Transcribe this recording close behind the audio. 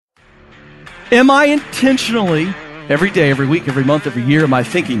Am I intentionally, every day, every week, every month, every year, am I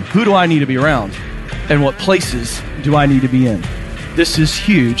thinking, who do I need to be around? And what places do I need to be in? This is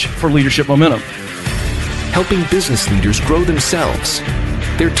huge for leadership momentum. Helping business leaders grow themselves,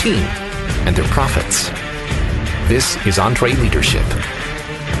 their team, and their profits. This is EntreLeadership.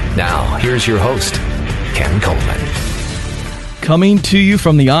 Now, here's your host, Ken Coleman. Coming to you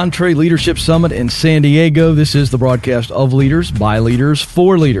from the EntreLeadership Summit in San Diego, this is the broadcast of leaders, by leaders,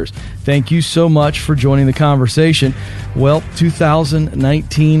 for leaders. Thank you so much for joining the conversation. Well,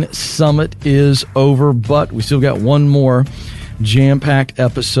 2019 Summit is over, but we still got one more jam-packed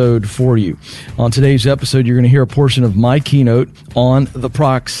episode for you. On today's episode, you're going to hear a portion of my keynote on the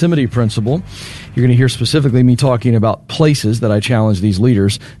proximity principle. You're going to hear specifically me talking about places that I challenge these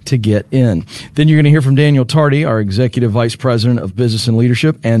leaders to get in. Then you're going to hear from Daniel Tardy, our Executive Vice President of Business and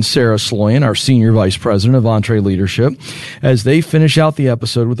Leadership, and Sarah Sloyan, our Senior Vice President of EntreLeadership, as they finish out the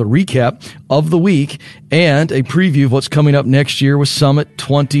episode with a recap of the week and a preview of what's coming up next year with Summit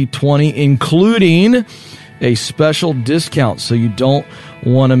 2020, including a special discount, so you don't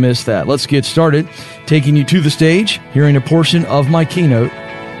want to miss that. Let's get started. Taking you to the stage, hearing a portion of my keynote.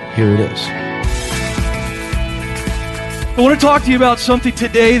 Here it is. I want to talk to you about something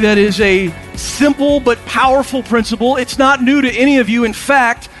today that is a simple but powerful principle. It's not new to any of you. In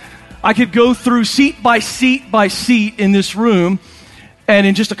fact, I could go through seat by seat by seat in this room and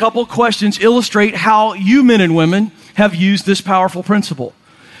in just a couple of questions illustrate how you men and women have used this powerful principle.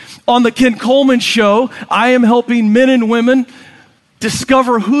 On the Ken Coleman Show, I am helping men and women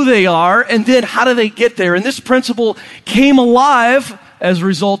discover who they are and then how do they get there. And this principle came alive as a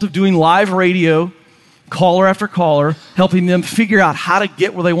result of doing live radio, caller after caller, helping them figure out how to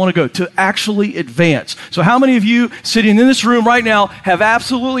get where they want to go, to actually advance. So how many of you sitting in this room right now have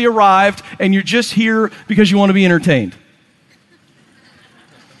absolutely arrived and you're just here because you want to be entertained?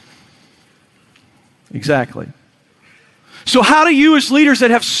 Exactly. So how do you as leaders that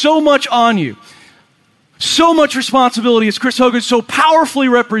have so much on you, so much responsibility, as Chris Hogan so powerfully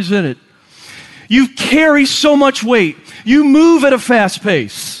represented, you carry so much weight, you move at a fast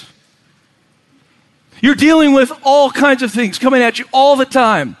pace, you're dealing with all kinds of things coming at you all the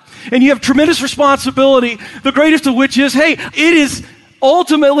time, and you have tremendous responsibility, the greatest of which is, hey, it is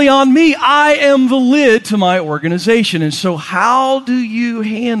ultimately on me. I am the lid to my organization. And so how do you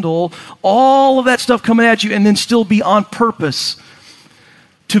handle all of that stuff coming at you and then still be on purpose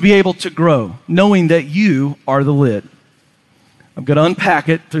to be able to grow, knowing that you are the lid? I'm going to unpack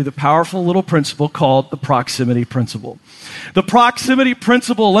it through the powerful little principle called the proximity principle. The proximity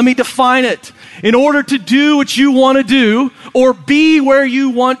principle, let me define it. In order to do what you want to do or be where you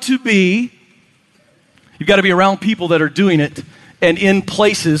want to be, you've got to be around people that are doing it and in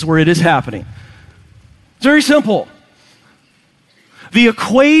places where it is happening. It's very simple. The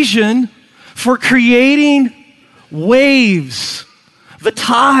equation for creating waves, the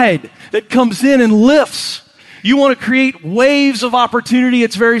tide that comes in and lifts. You want to create waves of opportunity.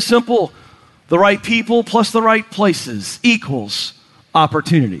 It's very simple. The right people plus the right places equals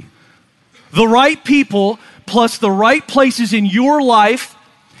opportunity. The right people plus the right places in your life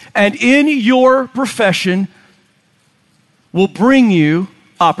and in your profession will bring you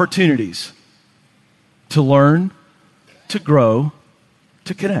opportunities to learn, to grow,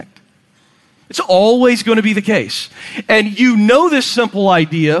 to connect. It's always going to be the case. And you know this simple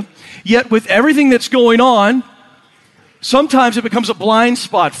idea, yet with everything that's going on, sometimes it becomes a blind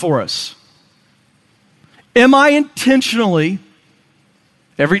spot for us. Am I intentionally,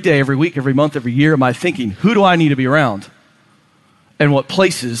 every day, every week, every month, every year, am I thinking, who do I need to be around? And what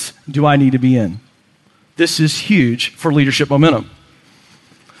places do I need to be in? This is huge for leadership momentum.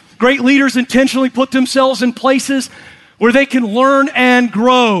 Great leaders intentionally put themselves in places where they can learn and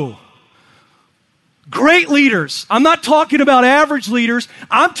grow. Great leaders. I'm not talking about average leaders.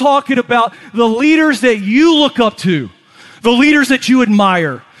 I'm talking about the leaders that you look up to, the leaders that you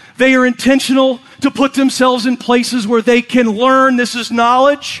admire. They are intentional to put themselves in places where they can learn. This is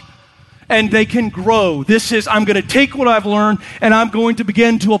knowledge. And they can grow. This is, I'm going to take what I've learned and I'm going to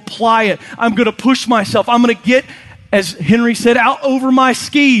begin to apply it. I'm going to push myself. I'm going to get, as Henry said, out over my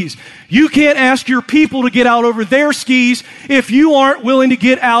skis. You can't ask your people to get out over their skis if you aren't willing to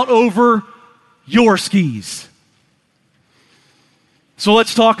get out over your skis. So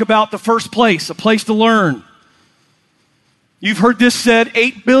let's talk about the first place, a place to learn. You've heard this said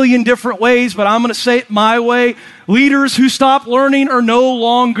 8 billion different ways, but I'm going to say it my way. Leaders who stop learning are no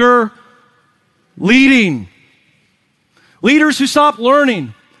longer leading. Leaders who stop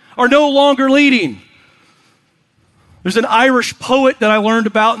learning are no longer leading. There's an Irish poet that I learned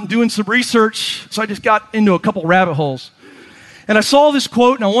about in doing some research, so I just got into a couple rabbit holes. And I saw this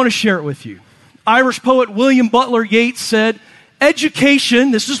quote, and I want to share it with you. Irish poet William Butler Yeats said,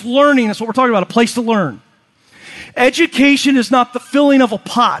 education, this is learning, that's what we're talking about, a place to learn. Education is not the filling of a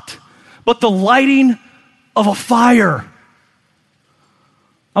pot, but the lighting of a fire.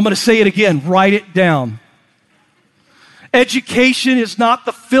 I'm going to say it again, write it down. Education is not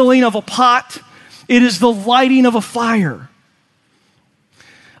the filling of a pot, it is the lighting of a fire.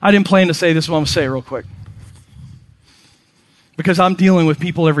 I didn't plan to say this, but I'm going to say it real quick. Because I'm dealing with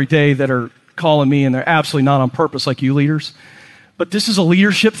people every day that are calling me, and they're absolutely not on purpose like you leaders. But this is a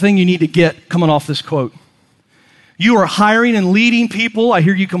leadership thing you need to get coming off this quote. You are hiring and leading people. I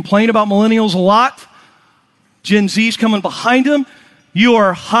hear you complain about millennials a lot. Gen Z's coming behind them. You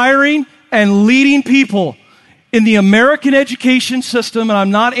are hiring and leading people in the American education system, and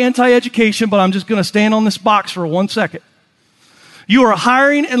I'm not anti-education, but I'm just going to stand on this box for 1 second. You are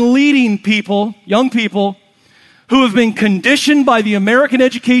hiring and leading people, young people, who have been conditioned by the American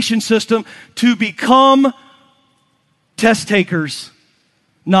education system to become test takers,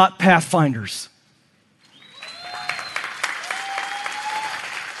 not pathfinders.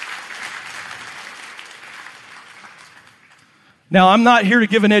 Now, I'm not here to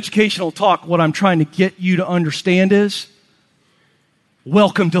give an educational talk. What I'm trying to get you to understand is,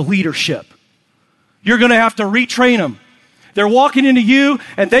 welcome to leadership. You're going to have to retrain them. They're walking into you,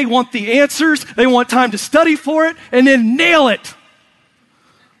 and they want the answers. They want time to study for it, and then nail it.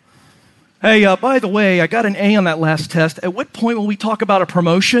 Hey, by the way, I got an A on that last test. At what point will we talk about a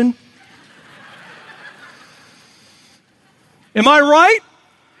promotion? Am I right?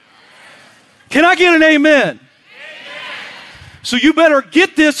 Can I get an amen? Amen. So you better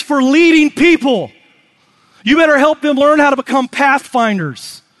get this for leading people. You better help them learn how to become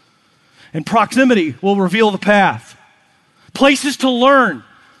pathfinders. And proximity will reveal the path. Places to learn.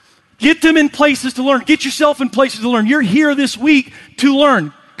 Get them in places to learn. Get yourself in places to learn. You're here this week to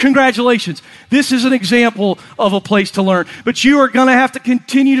learn. Congratulations. This is an example of a place to learn. But you are going to have to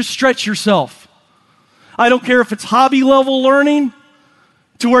continue to stretch yourself. I don't care if it's hobby level learning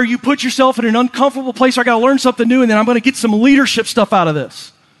to where you put yourself in an uncomfortable place. I got to learn something new, and then I'm going to get some leadership stuff out of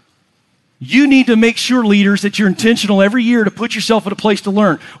this. You need to make sure, leaders, that you're intentional every year to put yourself in a place to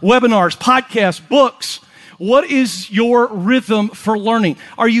learn. Webinars, podcasts, books. What is your rhythm for learning?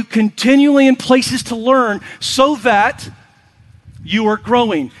 Are you continually in places to learn so that you are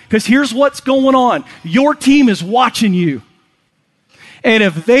growing? Because here's what's going on. Your team is watching you. And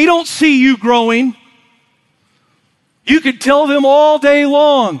if they don't see you growing, you can tell them all day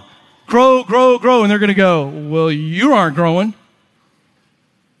long, grow, grow, grow. And they're going to go, well, you aren't growing.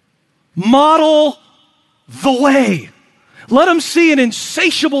 Model the way. Let them see an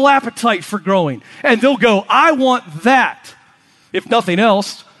insatiable appetite for growing. And they'll go, I want that. If nothing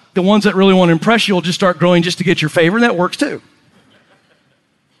else, the ones that really want to impress you will just start growing just to get your favor, and that works too.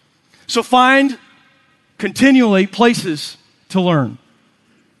 So find continually places to learn.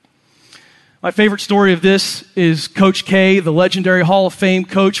 My favorite story of this is Coach K, the legendary Hall of Fame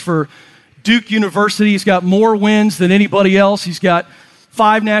coach for Duke University. He's got more wins than anybody else. He's got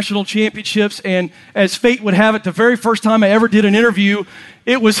 5 national championships, and as fate would have it, the very first time I ever did an interview,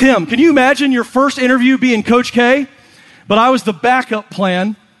 it was him. Can you imagine your first interview being Coach K? But I was the backup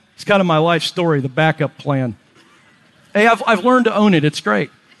plan. It's kind of my life story, the backup plan. Hey, I've learned to own it. It's great.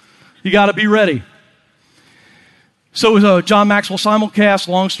 You got to be ready. So it was a John Maxwell simulcast.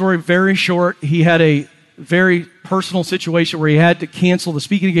 Long story, very short. He had a very personal situation where he had to cancel the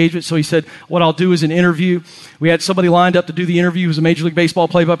speaking engagement. So he said, what I'll do is an interview. We had somebody lined up to do the interview. He was a Major League Baseball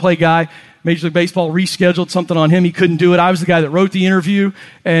play-by-play guy. Major League Baseball rescheduled something on him. He couldn't do it. I was the guy that wrote the interview,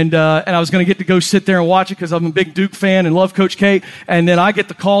 and I was going to get to go sit there and watch it because I'm a big Duke fan and love Coach K. And then I get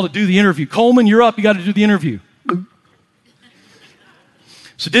the call to do the interview. Coleman, you're up. You got to do the interview.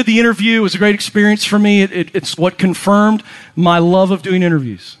 So did the interview. It was a great experience for me. It's what confirmed my love of doing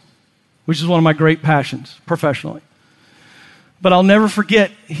interviews, which is one of my great passions professionally. But I'll never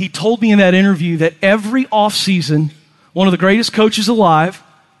forget, he told me in that interview that every offseason, one of the greatest coaches alive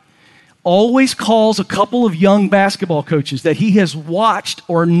always calls a couple of young basketball coaches that he has watched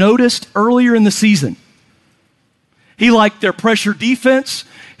or noticed earlier in the season. He liked their pressure defense.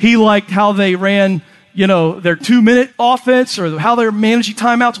 He liked how they ran, their 2-minute offense or how they're managing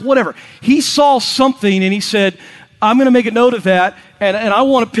timeouts, whatever. He saw something and he said, I'm going to make a note of that, and I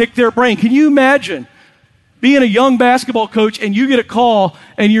want to pick their brain. Can you imagine being a young basketball coach and you get a call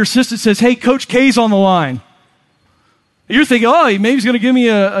and your assistant says, hey, Coach K's on the line. You're thinking, maybe he's going to give me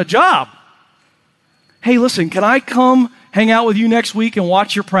a job. Hey, listen, can I come hang out with you next week and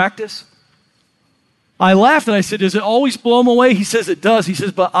watch your practice? I laughed and I said, does it always blow them away? He says it does. He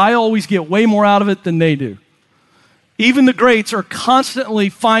says, but I always get way more out of it than they do. Even the greats are constantly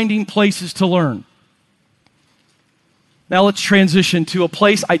finding places to learn. Now let's transition to a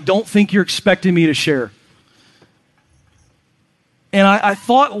place I don't think you're expecting me to share. And I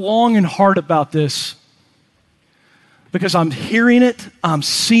thought long and hard about this because I'm hearing it, I'm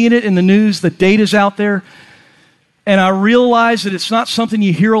seeing it in the news, the data's out there, and I realize that it's not something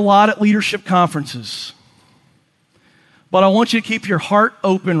you hear a lot at leadership conferences. But I want you to keep your heart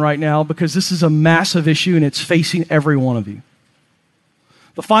open right now because this is a massive issue and it's facing every one of you.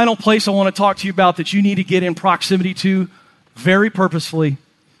 The final place I want to talk to you about that you need to get in proximity to very purposefully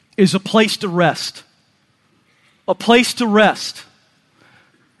is a place to rest. A place to rest.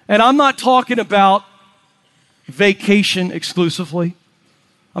 And I'm not talking about vacation exclusively.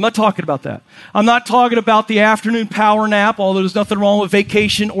 I'm not talking about that. I'm not talking about the afternoon power nap, although there's nothing wrong with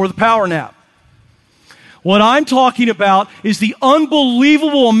vacation or the power nap. What I'm talking about is the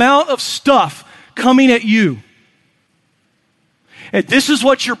unbelievable amount of stuff coming at you. And this is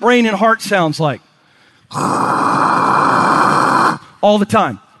what your brain and heart sounds like. All the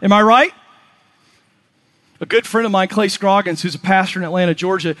time. Am I right? A good friend of mine, Clay Scroggins, who's a pastor in Atlanta,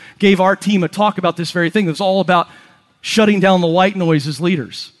 Georgia, gave our team a talk about this very thing. It was all about shutting down the white noise as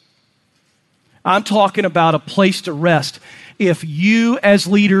leaders. I'm talking about a place to rest. If you as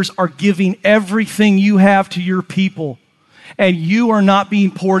leaders are giving everything you have to your people and you are not being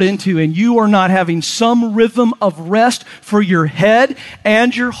poured into and you are not having some rhythm of rest for your head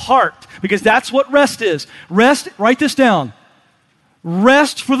and your heart, because that's what rest is. Rest, write this down.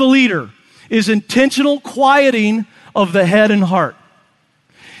 Rest for the leader is intentional quieting of the head and heart.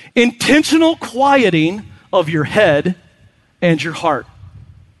 Intentional quieting of your head and your heart.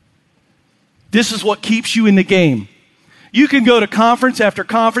 This is what keeps you in the game. You can go to conference after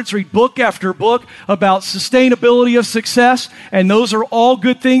conference, read book after book about sustainability of success, and those are all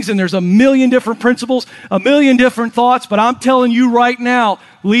good things, and there's a million different principles, a million different thoughts, but I'm telling you right now,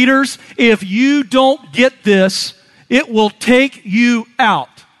 leaders, if you don't get this, it will take you out.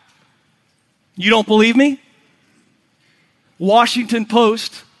 You don't believe me? Washington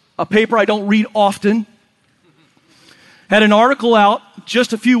Post, a paper I don't read often, had an article out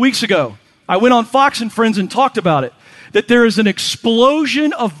just a few weeks ago. I went on Fox and Friends and talked about it, that there is an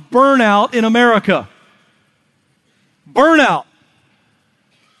explosion of burnout in America. Burnout.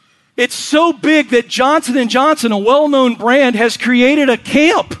 It's so big that Johnson & Johnson, a well-known brand, has created a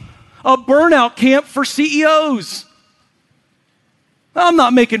camp, a burnout camp for CEOs. I'm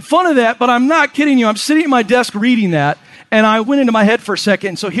not making fun of that, but I'm not kidding you. I'm sitting at my desk reading that, and I went into my head for a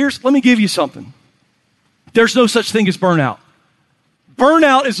second. So let me give you something. There's no such thing as burnout.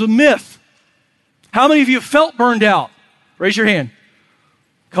 Burnout is a myth. How many of you have felt burned out? Raise your hand.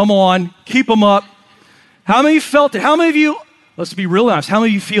 Come on, keep them up. How many of you felt it? How many of you, let's be real honest, how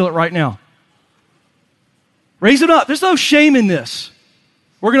many of you feel it right now? Raise it up. There's no shame in this.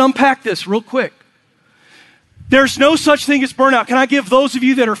 We're going to unpack this real quick. There's no such thing as burnout. Can I give those of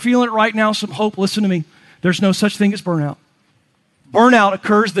you that are feeling it right now some hope? Listen to me. There's no such thing as burnout. Burnout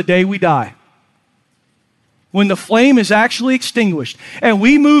occurs the day we die. When the flame is actually extinguished and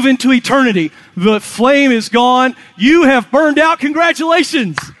we move into eternity, the flame is gone. You have burned out.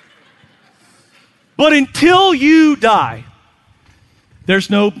 Congratulations. But until you die, there's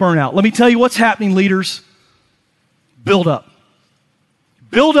no burnout. Let me tell you what's happening, leaders. Build up.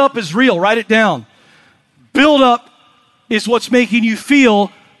 Build up is real. Write it down. Build up is what's making you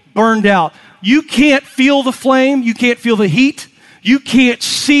feel burned out. You can't feel the flame. You can't feel the heat. You can't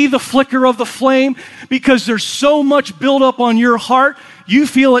see the flicker of the flame because there's so much buildup on your heart. You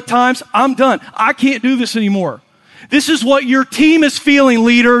feel at times, I'm done. I can't do this anymore. This is what your team is feeling,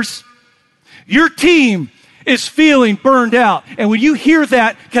 leaders. Your team is feeling burned out. And when you hear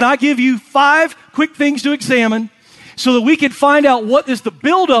that, can I give you 5 quick things to examine so that we can find out what is the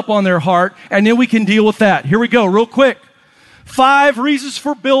buildup on their heart, and then we can deal with that. Here we go, real quick. 5 reasons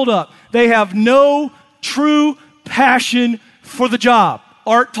for buildup. They have no true passion for the job.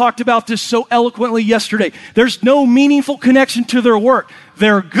 Art talked about this so eloquently yesterday. There's no meaningful connection to their work.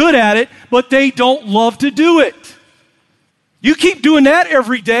 They're good at it, but they don't love to do it. You keep doing that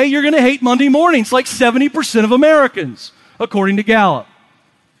every day, you're going to hate Monday mornings, like 70% of Americans, according to Gallup.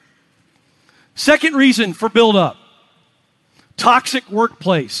 Second reason for buildup. Toxic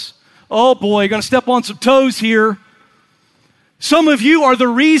workplace. Oh boy, going to step on some toes here. Some of you are the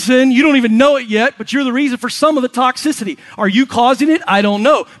reason, you don't even know it yet, but you're the reason for some of the toxicity. Are you causing it? I don't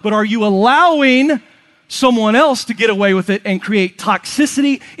know. But are you allowing someone else to get away with it and create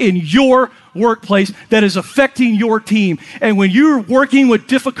toxicity in your workplace that is affecting your team? And when you're working with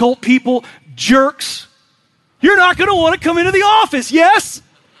difficult people, jerks, you're not going to want to come into the office, yes?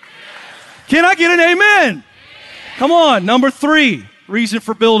 Can I get an amen? Come on, number 3, reason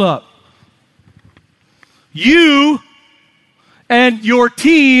for build-up. You and your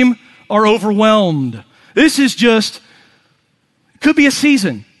team are overwhelmed. This is just, could be a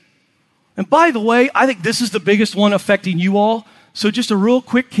season. And by the way, I think this is the biggest one affecting you all. So just a real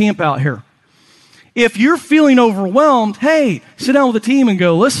quick camp out here. If you're feeling overwhelmed, hey, sit down with the team and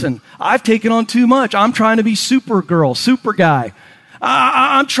go, listen, I've taken on too much. I'm trying to be super girl, super guy.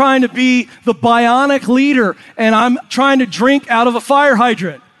 I'm trying to be the bionic leader, and I'm trying to drink out of a fire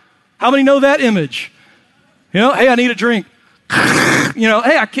hydrant. How many know that image? You know, hey, I need a drink. You know,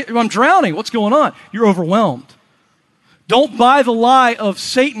 hey, I'm drowning. What's going on? You're overwhelmed. Don't buy the lie of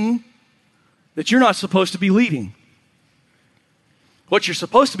Satan that you're not supposed to be leading. What you're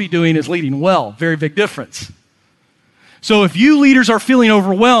supposed to be doing is leading well. Very big difference. So if you leaders are feeling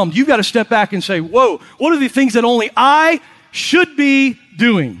overwhelmed, you've got to step back and say, whoa, what are the things that only I should be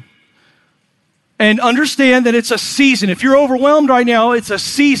doing? And understand that it's a season. If you're overwhelmed right now, it's a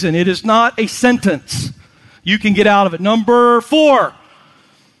season. It is not a sentence. You can get out of it. Number 4,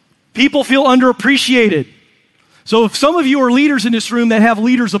 people feel underappreciated. So if some of you are leaders in this room that have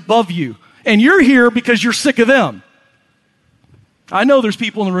leaders above you, and you're here because you're sick of them. I know there's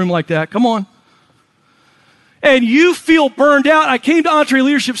people in the room like that. Come on. And you feel burned out. I came to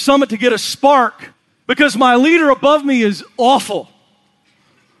EntreLeadership Summit to get a spark because my leader above me is awful.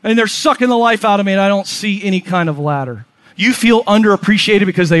 And they're sucking the life out of me, and I don't see any kind of ladder. You feel underappreciated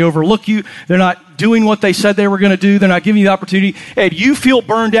because they overlook you. They're not doing what they said they were going to do. They're not giving you the opportunity. And you feel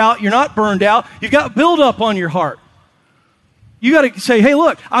burned out. You're not burned out. You've got buildup on your heart. You got to say, hey,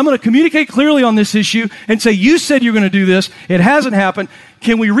 look, I'm going to communicate clearly on this issue and say, you said you're going to do this. It hasn't happened.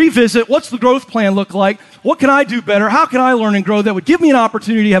 Can we revisit? What's the growth plan look like? What can I do better? How can I learn and grow that would give me an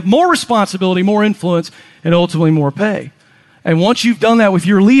opportunity to have more responsibility, more influence, and ultimately more pay? And once you've done that with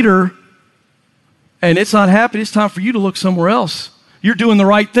your leader and it's not happening, it's time for you to look somewhere else. You're doing the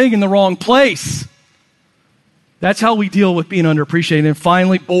right thing in the wrong place. That's how we deal with being underappreciated. And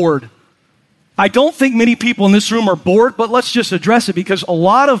finally, bored. I don't think many people in this room are bored, but let's just address it because a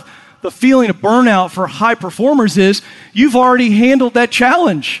lot of the feeling of burnout for high performers is you've already handled that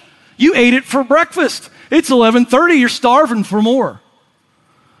challenge. You ate it for breakfast. It's 11:30. You're starving for more.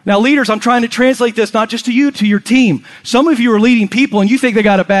 Now, leaders, I'm trying to translate this not just to you, to your team. Some of you are leading people and you think they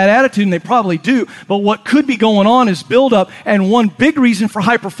got a bad attitude, and they probably do. But what could be going on is buildup. And one big reason for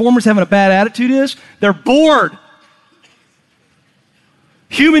high performers having a bad attitude is they're bored.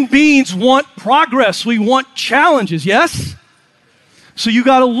 Human beings want progress. We want challenges, yes? So you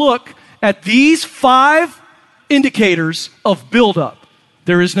got to look at these 5 indicators of buildup.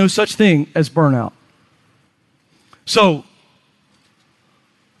 There is no such thing as burnout. So,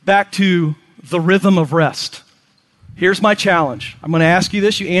 back to the rhythm of rest. Here's my challenge. I'm going to ask you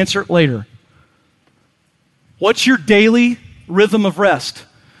this. You answer it later. What's your daily rhythm of rest?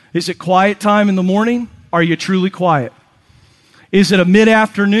 Is it quiet time in the morning? Are you truly quiet? Is it a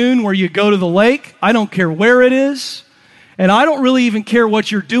mid-afternoon where you go to the lake? I don't care where it is. And I don't really even care what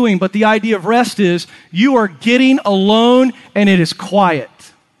you're doing, but the idea of rest is you are getting alone and it is quiet.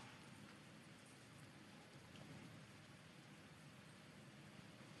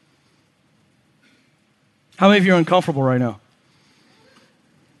 How many of you are uncomfortable right now?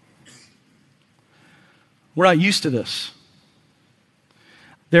 We're not used to this.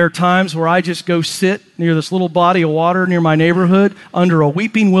 There are times where I just go sit near this little body of water near my neighborhood under a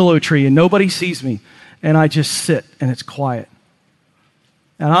weeping willow tree and nobody sees me. And I just sit and it's quiet.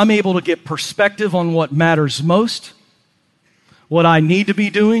 And I'm able to get perspective on what matters most, what I need to be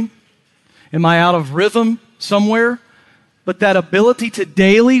doing. Am I out of rhythm somewhere? But that ability to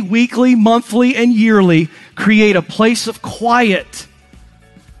daily, weekly, monthly, and yearly create a place of quiet,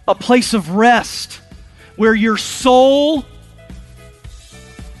 a place of rest, where your soul,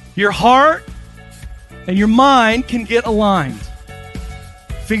 your heart, and your mind can get aligned.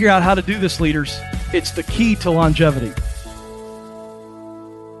 Figure out how to do this, leaders. It's the key to longevity.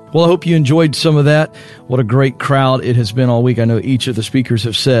 Well, I hope you enjoyed some of that. What a great crowd it has been all week. I know each of the speakers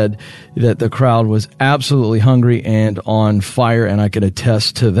have said that the crowd was absolutely hungry and on fire, and I can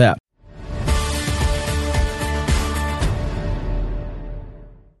attest to that.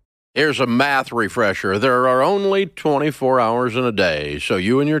 Here's a math refresher. There are only 24 hours in a day, so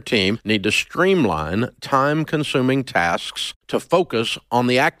you and your team need to streamline time-consuming tasks to focus on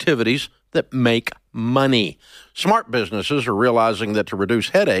the activities that make money. Smart businesses are realizing that to reduce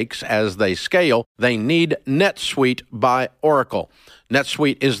headaches as they scale, they need NetSuite by Oracle.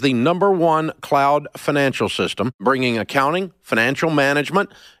 NetSuite is the #1 cloud financial system, bringing accounting, financial management,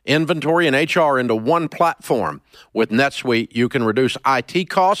 inventory, and HR into one platform. With NetSuite, you can reduce IT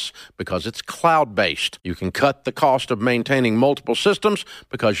costs because it's cloud-based. You can cut the cost of maintaining multiple systems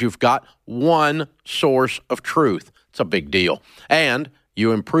because you've got one source of truth. It's a big deal. And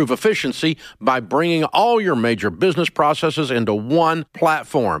you improve efficiency by bringing all your major business processes into one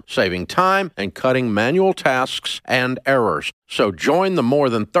platform, saving time and cutting manual tasks and errors. So join the more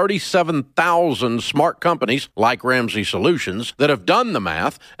than 37,000 smart companies like Ramsey Solutions that have done the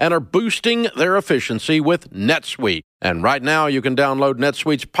math and are boosting their efficiency with NetSuite. And right now you can download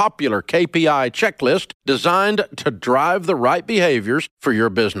NetSuite's popular KPI checklist designed to drive the right behaviors for your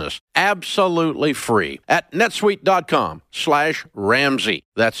business. Absolutely free at netsuite.com/Ramsey.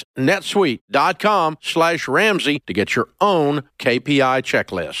 That's netsuite.com/Ramsey to get your own KPI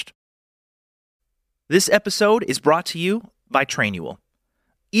checklist. This episode is brought to you by Trainual.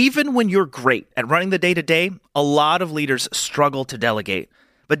 Even when you're great at running the day-to-day, a lot of leaders struggle to delegate.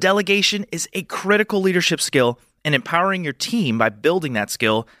 But delegation is a critical leadership skill, and empowering your team by building that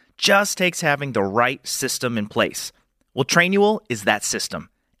skill just takes having the right system in place. Well, Trainual is that system,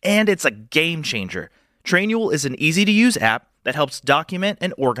 and it's a game changer. Trainual is an easy-to-use app that helps document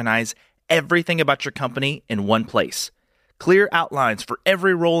and organize everything about your company in one place. Clear outlines for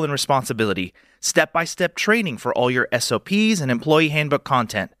every role and responsibility, step-by-step training for all your SOPs and employee handbook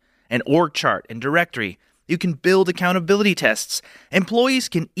content, an org chart and directory. You can build accountability tests. Employees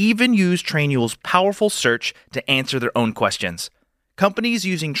can even use Trainual's powerful search to answer their own questions. Companies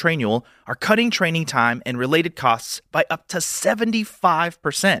using Trainual are cutting training time and related costs by up to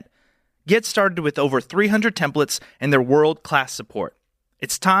 75%. Get started with over 300 templates and their world-class support.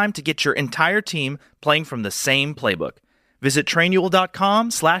 It's time to get your entire team playing from the same playbook. Visit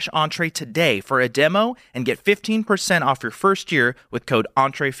Trainual.com/Entree today for a demo and get 15% off your first year with code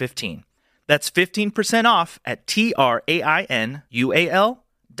Entree15. That's 15% off at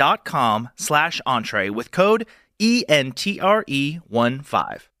TRAINUAL.com/Entree with code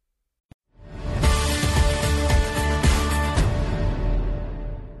ENTRE15.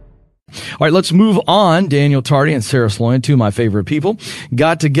 All right, let's move on. Daniel Tardy and Sarah Sloan, two of my favorite people,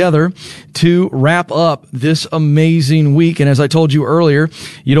 got together to wrap up this amazing week. And as I told you earlier,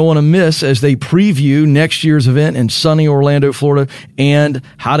 you don't want to miss as they preview next year's event in sunny Orlando, Florida, and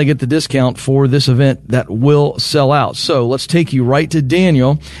how to get the discount for this event that will sell out. So let's take you right to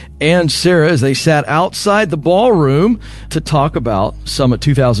Daniel and Sarah as they sat outside the ballroom to talk about Summit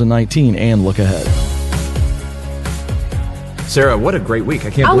 2019 and look ahead. Sarah, what a great week. I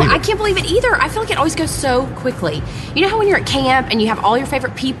can't believe it. I can't believe it either. I feel like it always goes so quickly. You know how when you're at camp and you have all your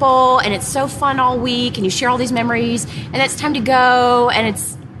favorite people and it's so fun all week and you share all these memories and it's time to go and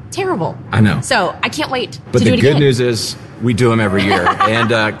it's terrible. I know. So I can't wait to do it But the again. good news is we do them every year. And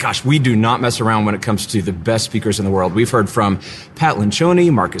gosh, we do not mess around when it comes to the best speakers in the world. We've heard from Pat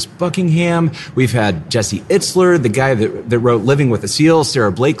Lencioni, Marcus Buckingham. We've had Jesse Itzler, the guy that wrote Living with a Seal,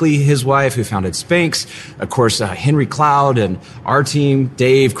 Sarah Blakely, his wife, who founded Spanx. Of course, Henry Cloud and our team,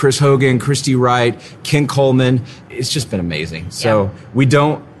 Dave, Chris Hogan, Christy Wright, Ken Coleman. It's just been amazing. So we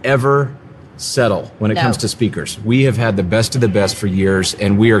don't ever settle when it comes to speakers. We have had the best of the best for years,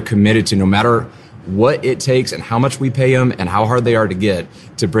 and we are committed to, no matter what it takes and how much we pay them and how hard they are to get,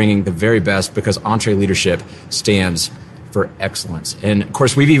 to bringing the very best, because EntreLeadership stands for excellence. And of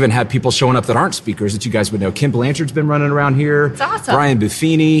course, we've even had people showing up that aren't speakers that you guys would know. Kim Blanchard's been running around here. It's awesome. Brian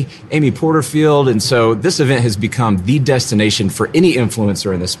Buffini, Amy Porterfield. And so this event has become the destination for any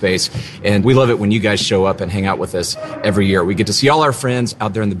influencer in this space. And we love it when you guys show up and hang out with us every year. We get to see all our friends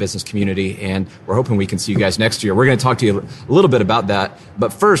out there in the business community, and we're hoping we can see you guys next year. We're going to talk to you a little bit about that.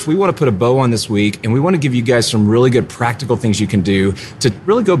 But first, we want to put a bow on this week, and we want to give you guys some really good practical things you can do to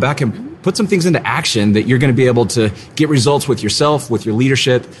really go back and put some things into action that you're going to be able to get results with yourself, with your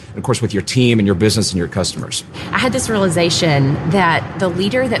leadership, and of course with your team and your business and your customers. I had this realization that the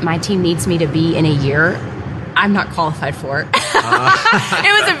leader that my team needs me to be in a year, I'm not qualified for. It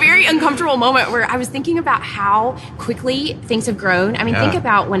was a very uncomfortable moment where I was thinking about how quickly things have grown. I mean, think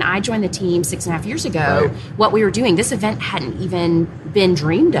about when I joined the team 6.5 years ago, what we were doing. This event hadn't even been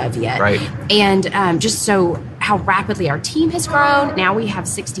dreamed of yet. And just so how rapidly our team has grown. Now we have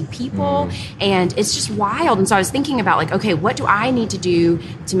 60 people, and it's just wild. And so I was thinking about, like, okay, what do I need to do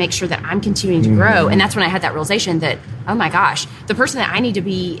to make sure that I'm continuing to grow? And that's when I had that realization that, oh my gosh, the person that I need to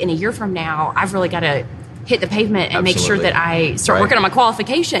be in a year from now, I've really got to hit the pavement and make sure that I start working on my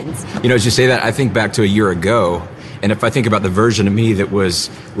qualifications. You know, as you say that, I think back to a year ago, And if I think about the version of me that was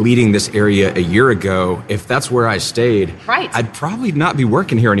leading this area a year ago, if that's where I stayed, I'd probably not be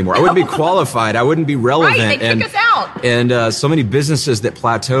working here anymore. I wouldn't be qualified. I wouldn't be relevant. Right, they'd kick us out. And so many businesses that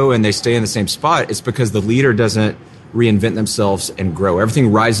plateau and they stay in the same spot, it's because the leader doesn't reinvent themselves and grow.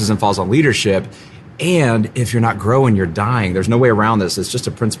 Everything rises and falls on leadership. And if you're not growing, you're dying. There's no way around this. It's just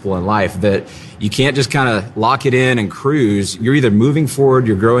a principle in life that you can't just kind of lock it in and cruise. You're either moving forward,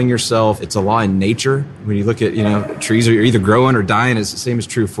 you're growing yourself. It's a law in nature. When you look at, trees, you're either growing or dying. It's the same is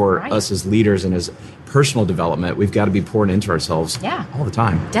true for us as leaders and as personal development. We've got to be pouring into ourselves all the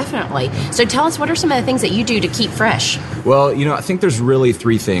time. Definitely. So tell us, what are some of the things that you do to keep fresh? Well, I think there's really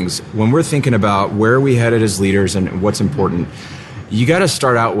three things. When we're thinking about where are we headed as leaders and what's important, you got to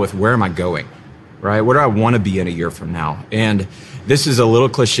start out with, where am I going? Right? Where do I want to be in a year from now? And this is a little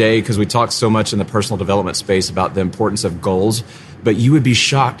cliche because we talk so much in the personal development space about the importance of goals, but you would be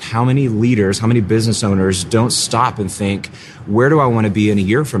shocked how many leaders, how many business owners don't stop and think, where do I want to be in a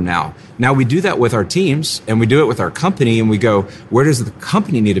year from now? Now, we do that with our teams and we do it with our company, and we go, where does the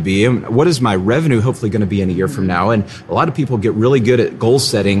company need to be? And what is my revenue hopefully going to be in a year from now? And a lot of people get really good at goal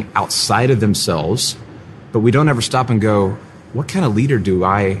setting outside of themselves, but we don't ever stop and go, what kind of leader do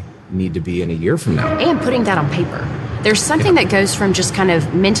I need to be in a year from now? And putting that on paper. There's something that goes from just kind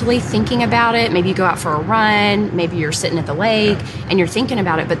of mentally thinking about it. Maybe you go out for a run, maybe you're sitting at the lake and you're thinking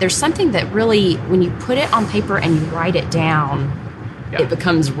about it, but there's something that really, when you put it on paper and you write it down, it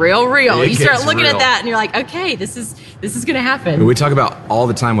becomes real. You start looking at that and you're like, okay, this is going to happen. We talk about all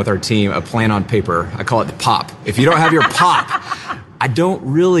the time with our team, a plan on paper. I call it the pop. If you don't have your pop, I don't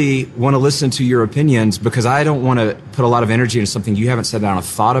really want to listen to your opinions because I don't want to put a lot of energy into something you haven't sat down and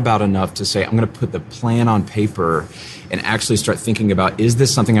thought about enough to say, I'm going to put the plan on paper and actually start thinking about, is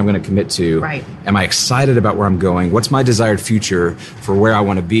this something I'm going to commit to? Right. Am I excited about where I'm going? What's my desired future for where I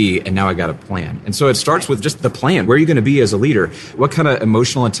want to be? And now I got a plan. And so it starts with just the plan. Where are you going to be as a leader? What kind of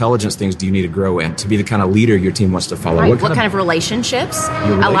emotional intelligence things do you need to grow in to be the kind of leader your team wants to follow? Right. What kind of relationships?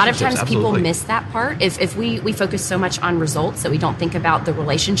 A lot of times people miss that part. If we focus so much on results that we don't think about the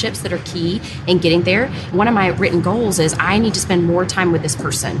relationships that are key in getting there. One of my written goals is I need to spend more time with this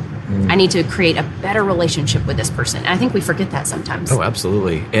person. I need to create a better relationship with this person. And I think we forget that sometimes. Oh,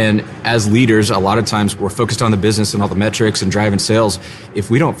 absolutely. And as leaders, a lot of times we're focused on the business and all the metrics and driving sales. If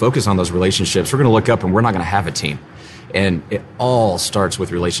we don't focus on those relationships, we're going to look up and we're not going to have a team. And it all starts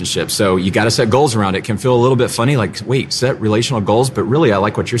with relationships. So you got to set goals around it. It can feel a little bit funny, like, wait, set relational goals. But really, I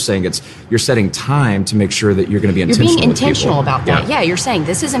like what you're saying. You're setting time to make sure that you're going to be intentional. You're being intentional about that. Yeah, you're saying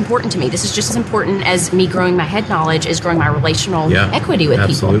this is important to me. This is just as important as me growing my head knowledge is growing my relational equity with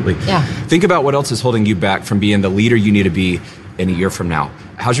people. Absolutely. Yeah. Think about what else is holding you back from being the leader you need to be in a year from now.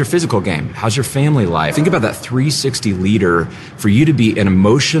 How's your physical game? How's your family life? Think about that 360 leader. For you to be an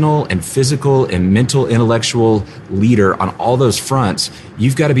emotional and physical and mental, intellectual leader on all those fronts,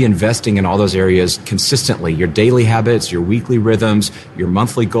 you've got to be investing in all those areas consistently. Your daily habits, your weekly rhythms, your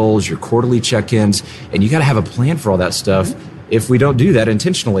monthly goals, your quarterly check-ins, and you got to have a plan for all that stuff. If we don't do that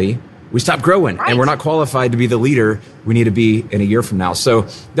intentionally, we stop growing, and we're not qualified to be the leader we need to be in a year from now. So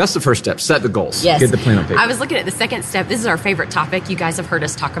that's the first step. Set the goals. Yes. Get the plan on paper. I was looking at the second step. This is our favorite topic. You guys have heard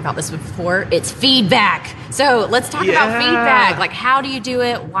us talk about this before. It's feedback. So let's talk about feedback. Like, how do you do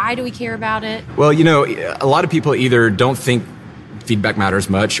it? Why do we care about it? Well, a lot of people either don't think feedback matters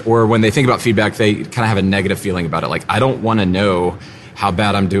much, or when they think about feedback, they kind of have a negative feeling about it. Like, I don't want to know how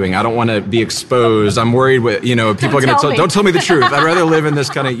bad I'm doing. I don't want to be exposed. I'm worried with, people are going to don't tell me the truth. I'd rather live in this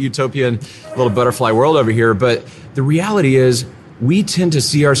kind of utopian little butterfly world over here. But the reality is we tend to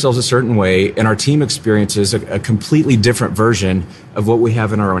see ourselves a certain way, and our team experiences a completely different version of what we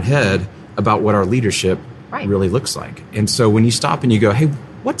have in our own head about what our leadership really looks like. And so when you stop and you go, hey,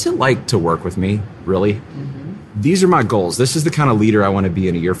 what's it like to work with me, really? Mm-hmm. These are my goals. This is the kind of leader I want to be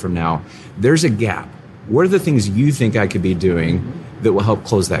in a year from now. There's a gap. What are the things you think I could be doing that will help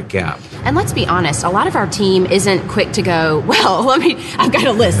close that gap? And let's be honest, a lot of our team isn't quick to go, well, I've got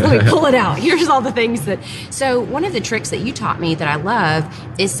a list, let me pull it out. Here's all the things that... So one of the tricks that you taught me that I love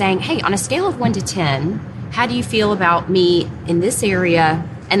is saying, hey, on a scale of 1 to 10, how do you feel about me in this area?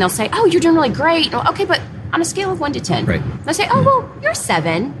 And they'll say, oh, you're doing really great. Oh, okay, but on a scale of 1 to 10. Right. They'll say, oh, well, you're 7.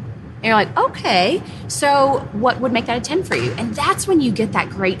 And you're like, okay, so what would make that a 10 for you? And that's when you get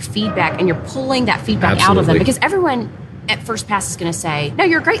that great feedback and you're pulling that feedback out of them, because everyone at first pass is going to say, no,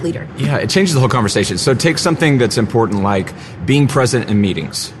 you're a great leader. Yeah, it changes the whole conversation. So take something that's important, like being present in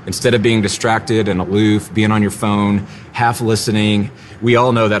meetings. Instead of being distracted and aloof, being on your phone, half listening. We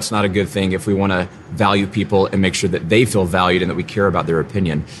all know that's not a good thing if we want to value people and make sure that they feel valued and that we care about their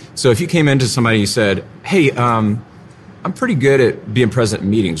opinion. So if you came into somebody and you said, hey, I'm pretty good at being present in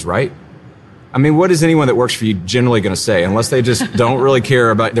meetings, right? I mean, what is anyone that works for you generally going to say? Unless they just don't really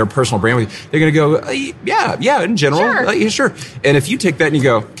care about their personal brand with you, they're going to go, yeah, in general, Sure. Yeah, sure. And if you take that and you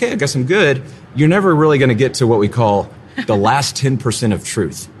go, okay, I guess I'm good, you're never really going to get to what we call the last 10% of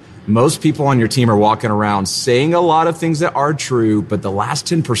truth. Most people on your team are walking around saying a lot of things that are true, but the last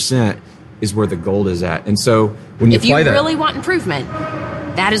 10% is where the gold is at. And so when you apply that... If you really want improvement,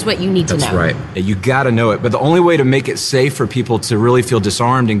 that is what you need to know. That's right. You got to know it. But the only way to make it safe for people to really feel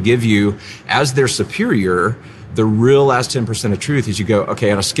disarmed and give you, as their superior, the real last 10% of truth is you go,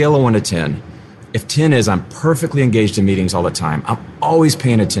 okay, on a scale of 1 to 10, if 10 is I'm perfectly engaged in meetings all the time, I'm always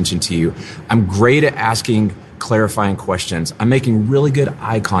paying attention to you, I'm great at asking clarifying questions, I'm making really good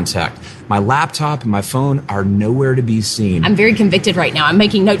eye contact, my laptop and my phone are nowhere to be seen. I'm very convicted right now. I'm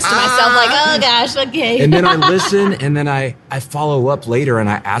making notes to myself like, oh gosh, okay. And then I listen, and then I follow up later and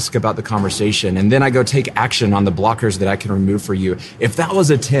I ask about the conversation, and then I go take action on the blockers that I can remove for you. If that was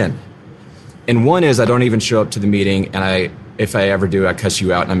a 10, and 1 is I don't even show up to the meeting, and if I ever do, I cuss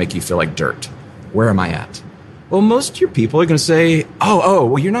you out and I make you feel like dirt. Where am I at? Well, most of your people are going to say,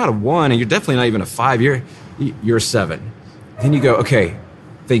 well, you're not a 1, and you're definitely not even a 5. You're a 7. Then you go, okay,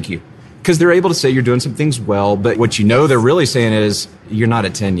 thank you. Because they're able to say you're doing some things well, but what you know they're really saying is you're not a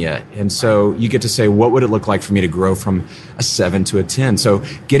 10 yet. And so you get to say, what would it look like for me to grow from a 7 to a 10? So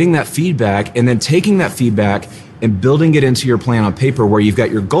getting that feedback and then taking that feedback and building it into your plan on paper where you've got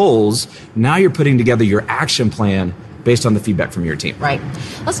your goals, now you're putting together your action plan based on the feedback from your team. Right.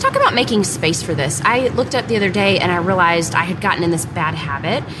 Let's talk about making space for this. I looked up the other day and I realized I had gotten in this bad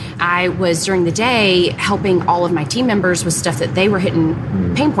habit. I was, during the day, helping all of my team members with stuff that they were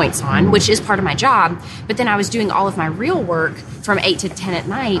hitting pain points on, which is part of my job. But then I was doing all of my real work from 8 to 10 at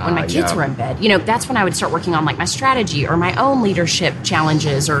night when my kids were in bed. That's when I would start working on like my strategy or my own leadership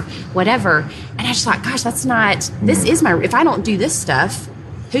challenges or whatever. And I just thought, gosh, this is if I don't do this stuff,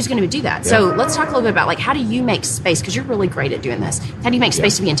 who's going to do that? Yeah. So let's talk a little bit about how do you make space? Because you're really great at doing this. How do you make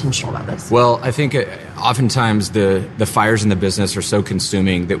space to be intentional about this? Well, I think oftentimes the fires in the business are so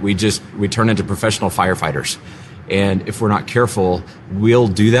consuming that we turn into professional firefighters. And if we're not careful, we'll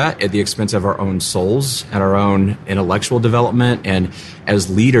do that at the expense of our own souls and our own intellectual development. And as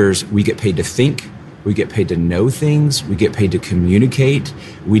leaders, we get paid to think. We get paid to know things. We get paid to communicate.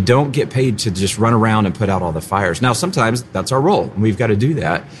 We don't get paid to just run around and put out all the fires. Now, sometimes that's our role, and we've got to do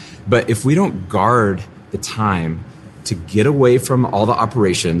that. But if we don't guard the time to get away from all the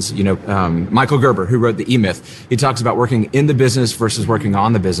operations, Michael Gerber, who wrote the E-Myth, he talks about working in the business versus working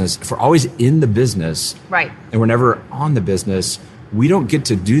on the business. If we're always in the business, right, and we're never on the business, we don't get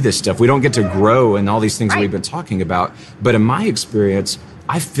to do this stuff. We don't get to grow and all these things that we've been talking about. But in my experience,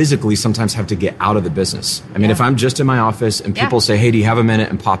 I physically sometimes have to get out of the business. I mean, if I'm just in my office and people say, hey, do you have a minute,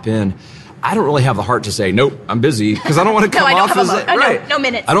 and pop in, I don't really have the heart to say, nope, I'm busy, because I don't want to come off as no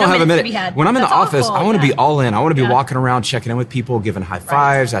minutes. I don't have a minute. When I'm in the office, awful. I want to be all in. I want to be walking around, checking in with people, giving high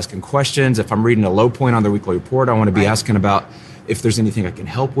fives, asking questions. If I'm reading a low point on the weekly report, I want to be asking about if there's anything I can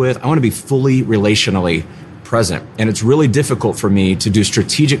help with. I want to be fully relationally present. And it's really difficult for me to do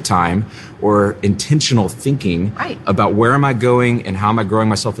strategic time or intentional thinking about where am I going and how am I growing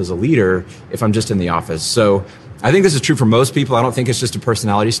myself as a leader if I'm just in the office. So I think this is true for most people. I don't think it's just a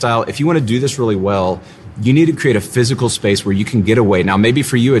personality style. If you want to do this really well, you need to create a physical space where you can get away. Now, maybe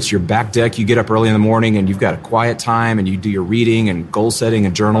for you, it's your back deck. You get up early in the morning and you've got a quiet time and you do your reading and goal setting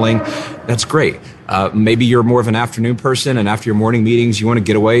and journaling. That's great. Maybe you're more of an afternoon person, and after your morning meetings, you want to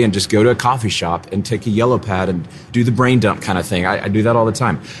get away and just go to a coffee shop and take a yellow pad and do the brain dump kind of thing. I do that all the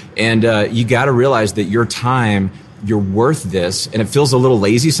time. And you got to realize that your time, you're worth this. And it feels a little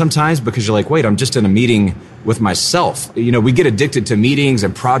lazy sometimes because you're like, wait, I'm just in a meeting with myself. We get addicted to meetings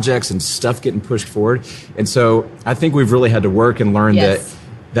and projects and stuff getting pushed forward. And so I think we've really had to work and learn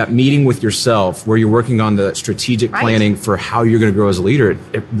that meeting with yourself where you're working on the strategic planning for how you're going to grow as a leader,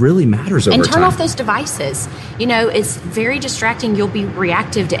 it really matters over time. And turn off those devices. It's very distracting. You'll be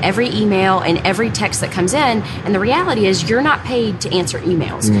reactive to every email and every text that comes in. And the reality is you're not paid to answer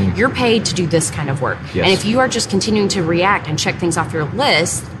emails. You're paid to do this kind of work. Yes. And if you are just continuing to react and check things off your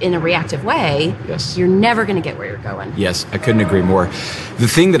list in a reactive way, you're never going to get where you're going. Yes, I couldn't agree more. The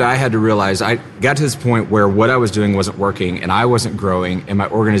thing that I had to realize, I got to this point where what I was doing wasn't working and I wasn't growing and my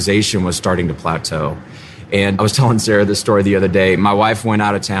organization was starting to plateau. And I was telling Sarah this story the other day. My wife went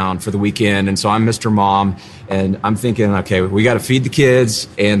out of town for the weekend, and so I'm Mr. Mom, and I'm thinking, okay, we got to feed the kids,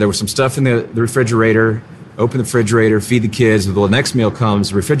 and there was some stuff in the refrigerator. Open the refrigerator, feed the kids. The next meal comes,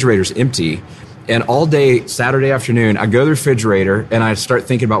 the refrigerator's empty. And all day, Saturday afternoon, I go to the refrigerator, and I start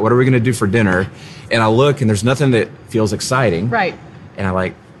thinking about what are we going to do for dinner, and I look, and there's nothing that feels exciting. Right. And I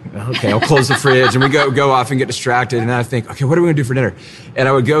like, Okay, I'll close the fridge, and we go off and get distracted, and then I think, okay, what are we going to do for dinner? And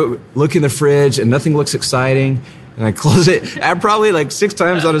I would go look in the fridge, and nothing looks exciting, and I close it. I probably like 6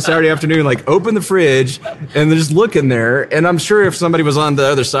 times on a Saturday afternoon, like open the fridge, and just look in there, and I'm sure if somebody was on the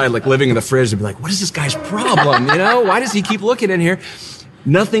other side, like living in the fridge, they'd be like, what is this guy's problem? Why does he keep looking in here?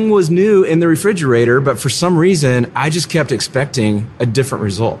 Nothing was new in the refrigerator, but for some reason, I just kept expecting a different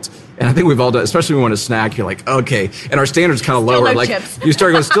result. And I think we've all done, especially when we want a snack, you're like, okay. And our standard's kind of lower. No like chips. You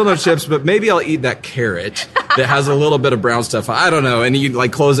start going, still no chips, but maybe I'll eat that carrot that has a little bit of brown stuff. I don't know. And you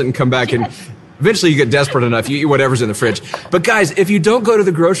like close it and come back and eventually you get desperate enough, you eat whatever's in the fridge. But guys, if you don't go to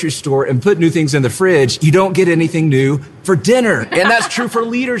the grocery store and put new things in the fridge, you don't get anything new for dinner. And that's true for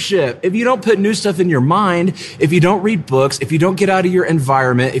leadership. If you don't put new stuff in your mind, if you don't read books, if you don't get out of your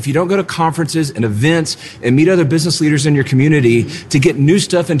environment, if you don't go to conferences and events and meet other business leaders in your community to get new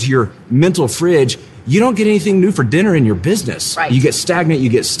stuff into your mental fridge, you don't get anything new for dinner in your business. Right. You get stagnant, you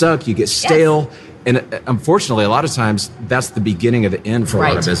get stuck, you get stale. Yes. And unfortunately, a lot of times, that's the beginning of the end for a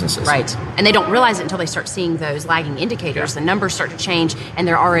lot of businesses. Right. And they don't realize it until they start seeing those lagging indicators. The numbers start to change, and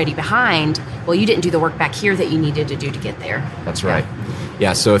they're already behind. Well, you didn't do the work back here that you needed to do to get there. That's right.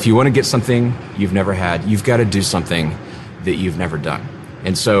 Yeah, so if you want to get something you've never had, you've got to do something that you've never done.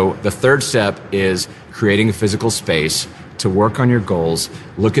 And so the third step is creating a physical space to work on your goals,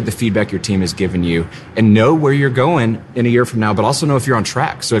 look at the feedback your team has given you, and know where you're going in a year from now, but also know if you're on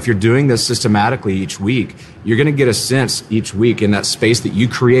track. So if you're doing this systematically each week, you're going to get a sense each week in that space that you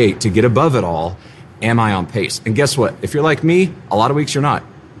create to get above it all. Am I on pace? And guess what? If you're like me, a lot of weeks you're not.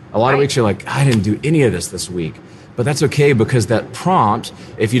 A lot of weeks you're like, I didn't do any of this week. But that's okay, because that prompt,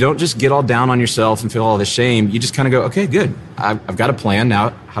 if you don't just get all down on yourself and feel all the shame, you just kind of go, okay, good. I've got a plan. Now,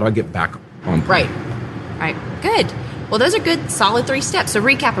 how do I get back on plan? Right. Good. Well, those are good, solid 3 steps. So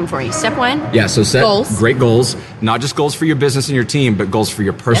recap them for you. Step 1. Yeah, so set goals. Great goals. Not just goals for your business and your team, but goals for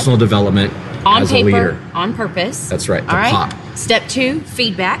your personal development on as paper, a leader. On purpose. That's right. All right. Pop. Step 2,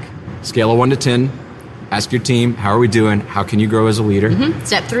 feedback. Scale of 1 to 10. Ask your team, how are we doing? How can you grow as a leader? Mm-hmm.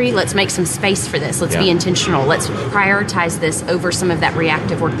 Step 3, let's make some space for this. Let's be intentional. Let's prioritize this over some of that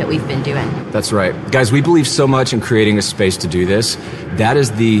reactive work that we've been doing. That's right. Guys, we believe so much in creating a space to do this. That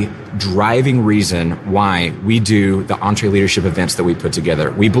is the driving reason why we do the EntreLeadership events that we put together.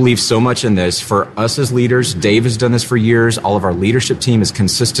 We believe so much in this. For us as leaders, Dave has done this for years. All of our leadership team is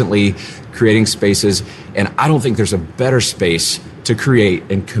consistently creating spaces. And I don't think there's a better space to create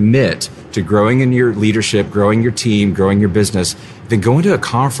and commit to growing in your leadership, growing your team, growing your business, than going to a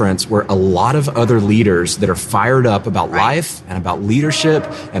conference where a lot of other leaders that are fired up about life and about leadership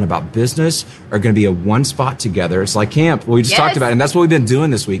and about business are going to be in one spot together. It's like camp. We just talked about it. And that's what we've been doing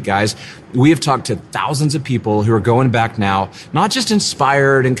this week, guys. We have talked to thousands of people who are going back now, not just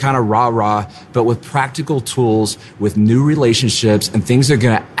inspired and kind of rah-rah, but with practical tools, with new relationships and things that are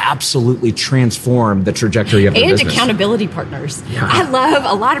going to absolutely transform the trajectory of the business. And accountability partners. Yeah. I love,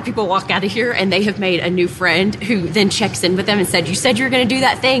 a lot of people walk out of here and they have made a new friend who then checks in with them and said, you said you were going to do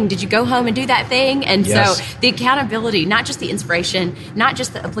that thing. Did you go home and do that thing? And so the accountability, not just the inspiration, not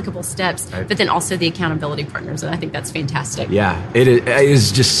just the applicable steps, but then also the accountability partners. And I think that's fantastic. Yeah, it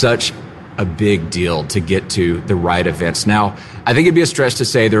is just such a big deal to get to the right events. Now, I think it'd be a stretch to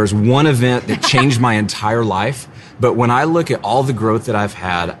say there was one event that changed my entire life. But when I look at all the growth that I've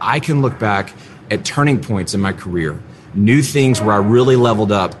had, I can look back at turning points in my career, new things where I really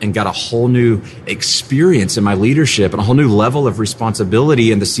leveled up and got a whole new experience in my leadership and a whole new level of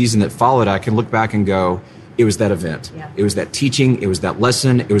responsibility in the season that followed. I can look back and go, it was that event. Yeah. It was that teaching. It was that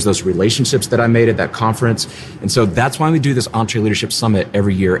lesson. It was those relationships that I made at that conference. And so that's why we do this EntreLeadership Summit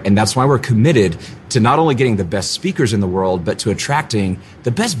every year. And that's why we're committed to not only getting the best speakers in the world, but to attracting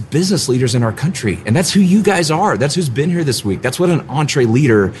the best business leaders in our country. And that's who you guys are. That's who's been here this week. That's what an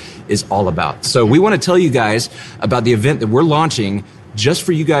EntreLeader is all about. So we want to tell you guys about the event that we're launching just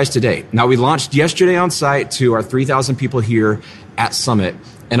for you guys today. Now, we launched yesterday on site to our 3,000 people here at Summit.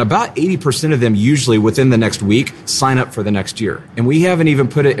 And about 80% of them usually within the next week sign up for the next year. And we haven't even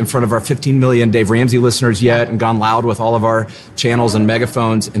put it in front of our 15 million Dave Ramsey listeners yet and gone loud with all of our channels and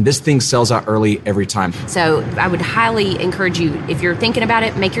megaphones. And this thing sells out early every time. So I would highly encourage you, if you're thinking about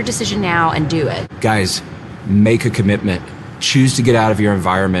it, make your decision now and do it. Guys, make a commitment. Choose to get out of your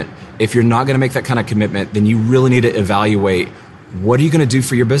environment. If you're not going to make that kind of commitment, then you really need to evaluate, what are you going to do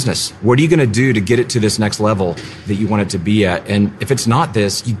for your business? What are you going to do to get it to this next level that you want it to be at? And if it's not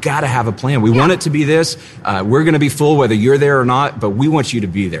this, you got to have a plan. We want it to be this. We're going to be full whether you're there or not, but we want you to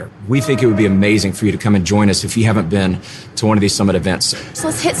be there. We think it would be amazing for you to come and join us if you haven't been to one of these Summit events. So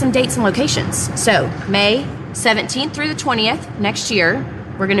let's hit some dates and locations. So May 17th through the 20th next year,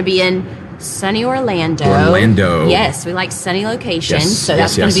 we're going to be in Sunny Orlando. Orlando. Yes, we like sunny locations, Yes, so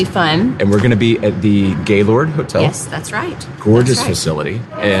that's going to be fun. And we're going to be at the Gaylord Hotel. Yes, that's right. Gorgeous That's right. facility.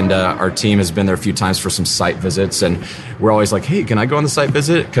 And our team has been there a few times for some site visits. And we're always like, hey, can I go on the site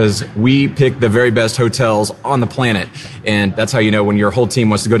visit? Because we pick the very best hotels on the planet. And that's how you know when your whole team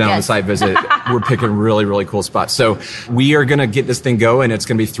wants to go down on the site visit, we're picking really, really cool spots. So we are going to get this thing going. It's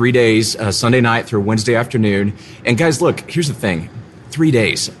going to be 3 days, Sunday night through Wednesday afternoon. And guys, look, here's the thing. 3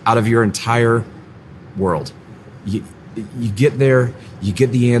 days out of your entire world. You get there, you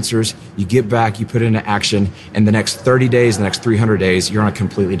get the answers, you get back, you put it into action, and the next 30 days, the next 300 days, you're on a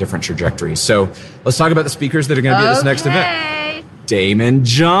completely different trajectory. So let's talk about the speakers that are going to be at this next event. Damon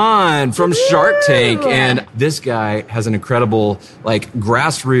John from Shark Tank. And this guy has an incredible,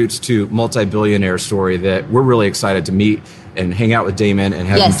 grassroots to multi-billionaire story that we're really excited to meet and hang out with Damon and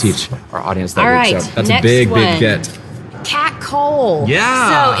have him teach our audience that week. So that's a big get. Kat Cole.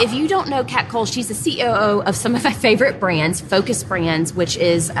 Yeah. So if you don't know Kat Cole, she's the COO of some of my favorite brands, Focus Brands, which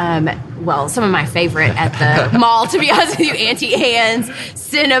is, some of my favorite at the mall, to be honest with you, Auntie Anne's,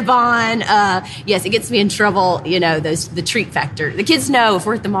 Cinnabon. Yes, it gets me in trouble, the treat factor. The kids know if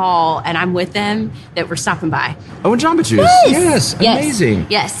we're at the mall and I'm with them that we're stopping by. Oh, and Jamba Juice. Yes. Amazing.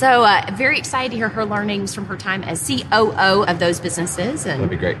 Yes. So very excited to hear her learnings from her time as COO of those businesses. And that'd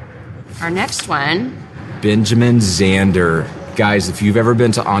be great. Our next one, Benjamin Zander. Guys, if you've ever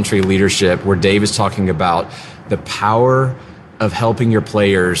been to EntreLeadership, where Dave is talking about the power of helping your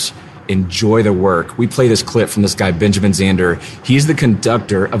players enjoy the work, we play this clip from this guy, Benjamin Zander. He's the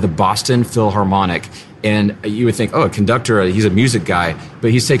conductor of the Boston Philharmonic. And you would think, a conductor, he's a music guy. But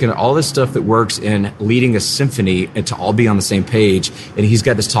he's taken all this stuff that works in leading a symphony and to all be on the same page. And he's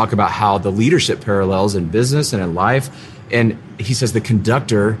got this talk about how the leadership parallels in business and in life. And he says the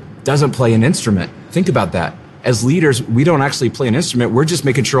conductor doesn't play an instrument. Think about that. As leaders, we don't actually play an instrument. We're just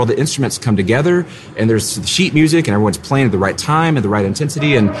making sure all the instruments come together and there's sheet music and everyone's playing at the right time and the right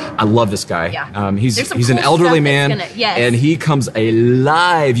intensity. And I love this guy. Yeah. He's cool an elderly man yes. and he comes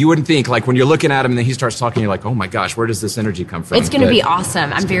alive. You wouldn't think, when you're looking at him and then he starts talking, you're like, oh my gosh, where does this energy come from? It's going to be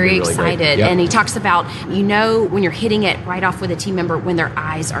awesome. I'm very excited. Yep. And he talks about, when you're hitting it right off with a team member, when their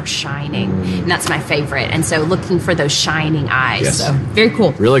eyes are shining. And that's my favorite. And so looking for those shining eyes. Yes. So very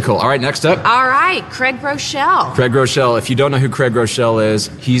cool. Really cool. All right, next up. All right, Craig Rochelle. Craig Rochelle. If you don't know who Craig Rochelle is,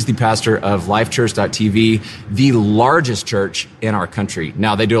 he's the pastor of LifeChurch.tv, the largest church in our country.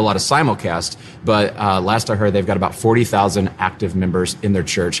 Now, they do a lot of simulcast, but last I heard, they've got about 40,000 active members in their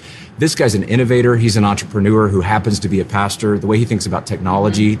church. This guy's an innovator. He's an entrepreneur who happens to be a pastor. The way he thinks about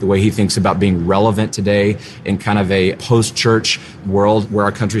technology, the way he thinks about being relevant today in kind of a post-church world where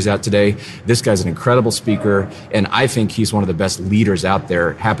our country's at today. This guy's an incredible speaker, and I think he's one of the best leaders out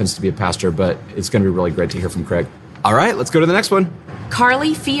there. Happens to be a pastor, but it's going to be really great to hear from Craig. All right, let's go to the next one.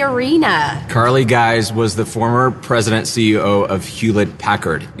 Carly Fiorina. Carly, guys, was the former president CEO of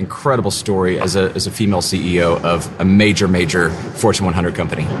Hewlett-Packard. Incredible story as a female CEO of a major Fortune 100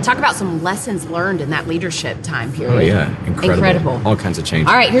 company. Talk about some lessons learned in that leadership time period. Oh, yeah. Incredible. All kinds of change.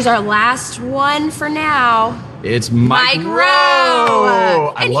 All right, here's our last one for now. It's Mike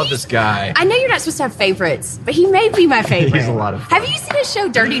Rowe. I love this guy. I know you're not supposed to have favorites, but he may be my favorite. He's a lot of fun. Have you seen his show,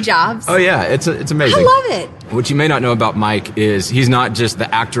 Dirty Jobs? Oh, yeah. It's amazing. I love it. What you may not know about Mike is he's not just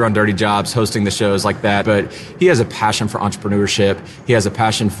the actor on Dirty Jobs hosting the shows like that, but he has a passion for entrepreneurship. He has a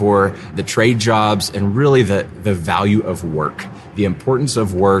passion for the trade jobs and really the value of work, the importance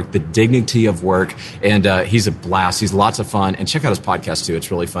of work, the dignity of work. And he's a blast. He's lots of fun. And check out his podcast, too. It's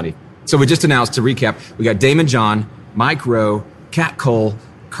really funny. So we just announced, to recap, we got Damon John, Mike Rowe, Kat Cole,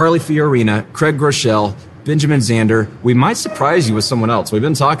 Carly Fiorina, Craig Rochelle, Benjamin Zander. We might surprise you with someone else. We've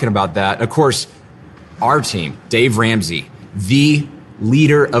been talking about that. Of course, our team, Dave Ramsey, the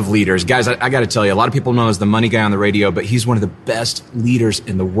leader of leaders. Guys, I got to tell you, a lot of people know him as the money guy on the radio, but he's one of the best leaders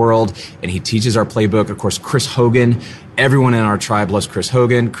in the world, and he teaches our playbook. Of course, Chris Hogan. Everyone in our tribe loves Chris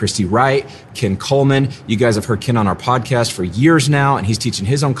Hogan, Christy Wright, Ken Coleman. You guys have heard Ken on our podcast for years now, and he's teaching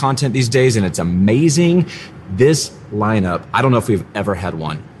his own content these days, and it's amazing. This lineup, I don't know if we've ever had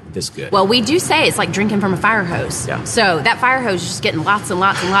one this good. Well, we do say it's like drinking from a fire hose. Yeah. So that fire hose is just getting lots and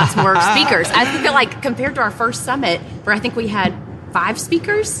lots and lots more speakers. I feel like compared to our first summit, where I think we had 5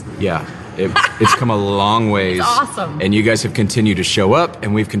 speakers. Yeah. It's come a long ways. It's awesome. And you guys have continued to show up,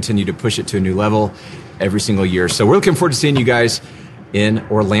 and we've continued to push it to a new level every single year. So we're looking forward to seeing you guys in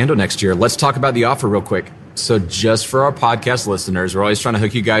Orlando next year. Let's talk about the offer real quick. So just for our podcast listeners, we're always trying to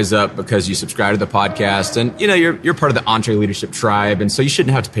hook you guys up because you subscribe to the podcast and, you're part of the EntreLeadership tribe. And so you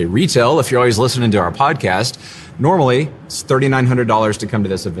shouldn't have to pay retail if you're always listening to our podcast. Normally, it's $3,900 to come to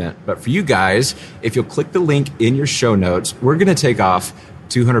this event. But for you guys, if you'll click the link in your show notes, we're going to take off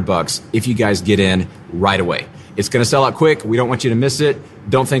 $200 if you guys get in right away. It's going to sell out quick. We don't want you to miss it.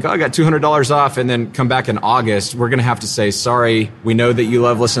 Don't think, I got $200 off and then come back in August. We're going to have to say, sorry, we know that you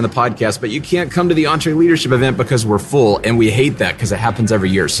love listening to the podcast, but you can't come to the EntreLeadership event because we're full. And we hate that because it happens every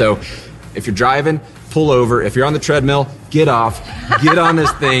year. So if you're driving, pull over. If you're on the treadmill, get off, get on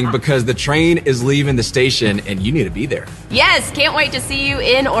this thing because the train is leaving the station and you need to be there. Yes, can't wait to see you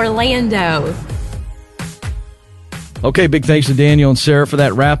in Orlando. Okay, big thanks to Daniel and Sarah for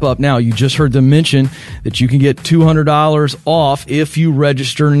that wrap-up. Now, you just heard them mention that you can get $200 off if you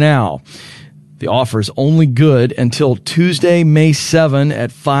register now. The offer is only good until Tuesday, May 7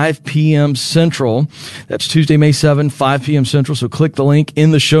 at 5 p.m. Central. That's Tuesday, May 7, 5 p.m. Central. So click the link in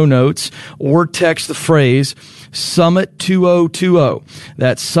the show notes or text the phrase Summit 2020.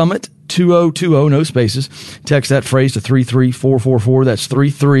 That's Summit 2020, no spaces. Text that phrase to 33444. That's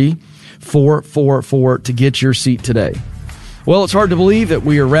 33444 to get your seat today. Well, it's hard to believe that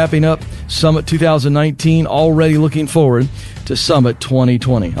we are wrapping up Summit 2019, already looking forward to Summit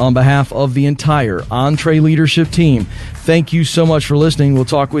 2020. On behalf of the entire EntreLeadership team, thank you so much for listening. We'll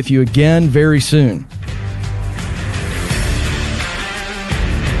talk with you again very soon.